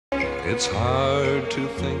It's hard to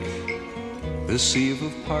think this eve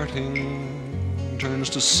of parting turns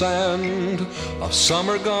to sand of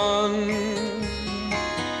summer gone.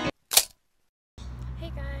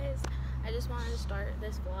 Hey guys, I just wanted to start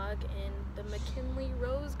this vlog in the McKinley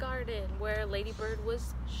Rose Garden where Lady Bird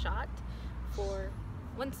was shot for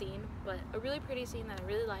one scene, but a really pretty scene that I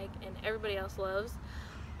really like and everybody else loves.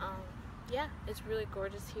 Yeah, it's really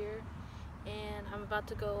gorgeous here, and I'm about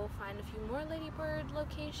to go find a few more Lady Bird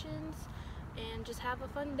locations and just have a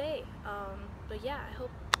fun day. But yeah, I hope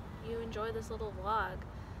you enjoy this little vlog.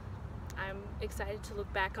 I'm excited to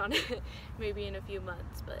look back on it maybe in a few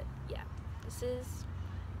months, but yeah, this is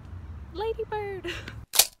Lady Bird.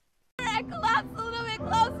 Collapse a little bit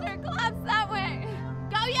closer, collapse that way.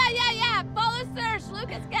 Go, yeah. Follow Serge.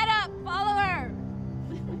 Lucas, get up, follow her.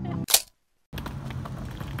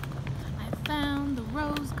 I found the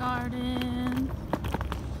rose garden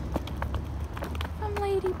from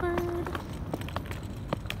Lady Bird.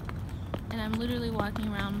 And I'm literally walking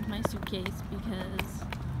around with my suitcase because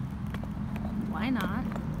why not?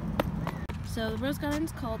 So the rose garden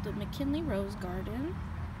is called the McKinley Rose Garden.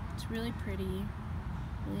 It's really pretty,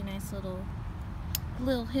 really nice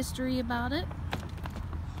little history about it.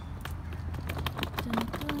 Dun,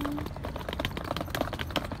 dun.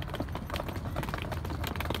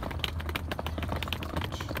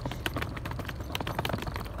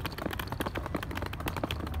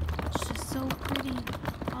 It's just so pretty.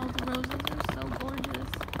 All the roses are so gorgeous.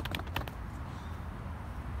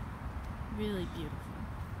 Really beautiful.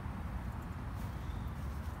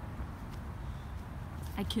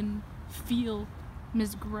 I can feel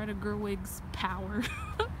Miss Greta Gerwig's power.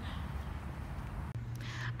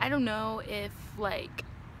 I don't know if like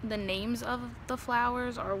the names of the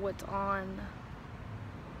flowers are what's on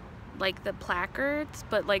like the placards,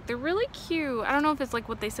 but like they're really cute. I don't know if it's like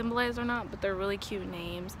what they symbolize or not, but they're really cute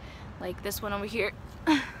names. Like this one over here,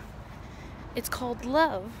 it's called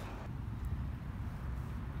Love.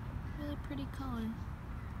 Really pretty color.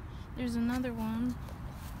 There's another one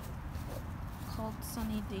called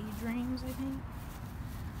Sunny Daydreams, I think.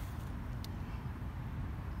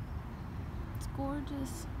 It's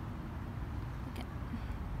gorgeous. Look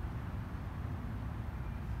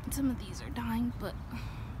at some of these are dying, but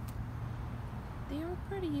they are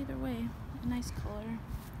pretty either way. A nice color.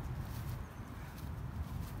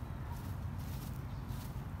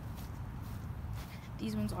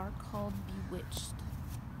 These ones are called Bewitched.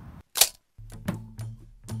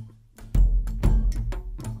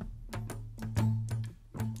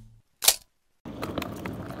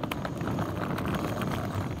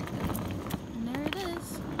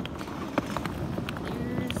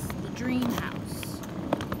 Dream house.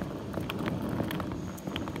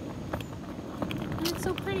 And it's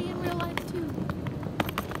so pretty in real life too.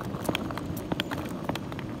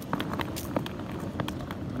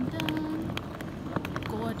 Dun dun.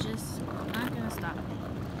 Gorgeous. I'm not gonna stop.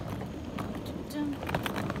 Dun dun.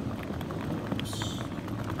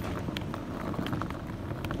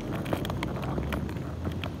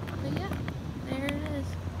 But yeah, there it is.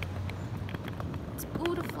 It's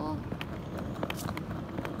beautiful.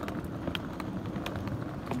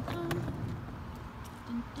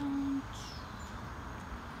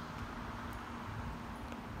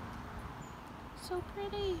 So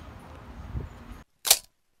pretty.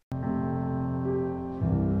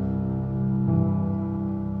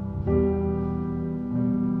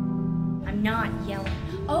 I'm not yelling.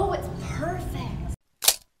 Oh, it's perfect.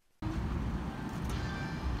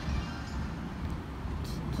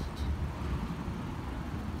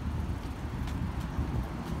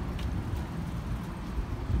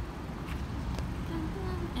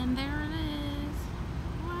 And there it is.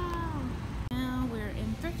 Wow. Now we're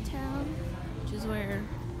in Bricktown, which is where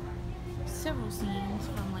several scenes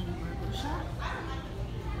from Lady Bird were shot.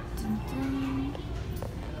 Dun, dun.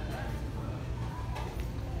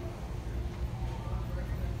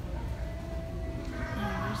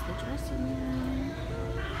 And there's the dressing room.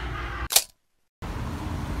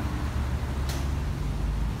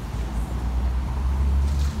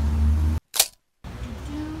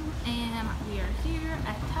 And we are here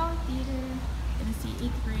at Tower Theater, gonna see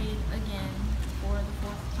 8th grade again for the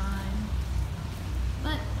 4th time.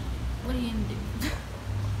 But what are you gonna do?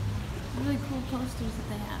 Really cool posters that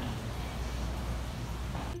they have.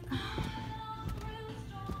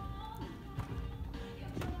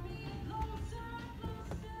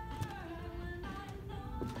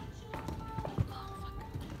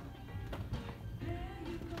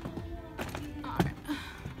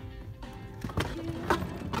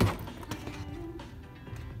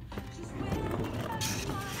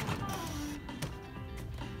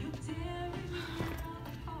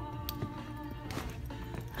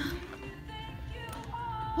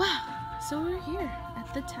 So we're here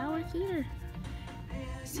at the Tower Theater,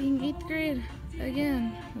 seeing 8th grade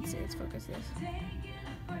again. Let's see, let's focus this.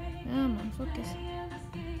 Come on, focus.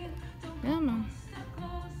 Come on.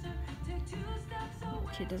 Oh,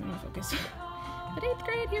 kid doesn't want to focus. But 8th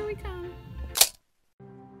grade, here we come.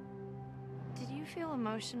 Did you feel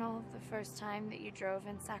emotional the first time that you drove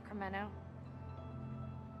in Sacramento?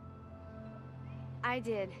 I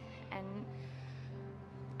did, and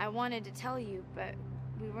I wanted to tell you, but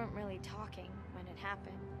we weren't really talking when it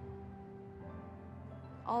happened.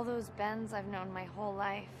 All those Bens I've known my whole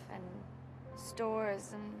life, and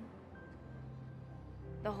stores, and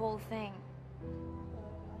the whole thing.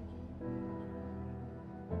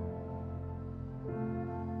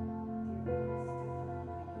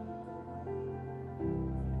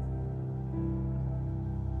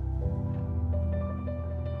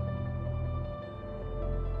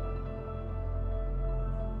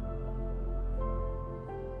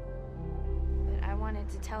 But I wanted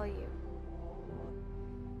to tell you.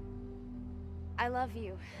 I love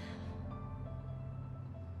you.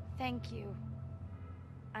 Thank you.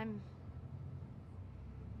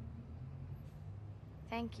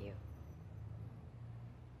 Thank you.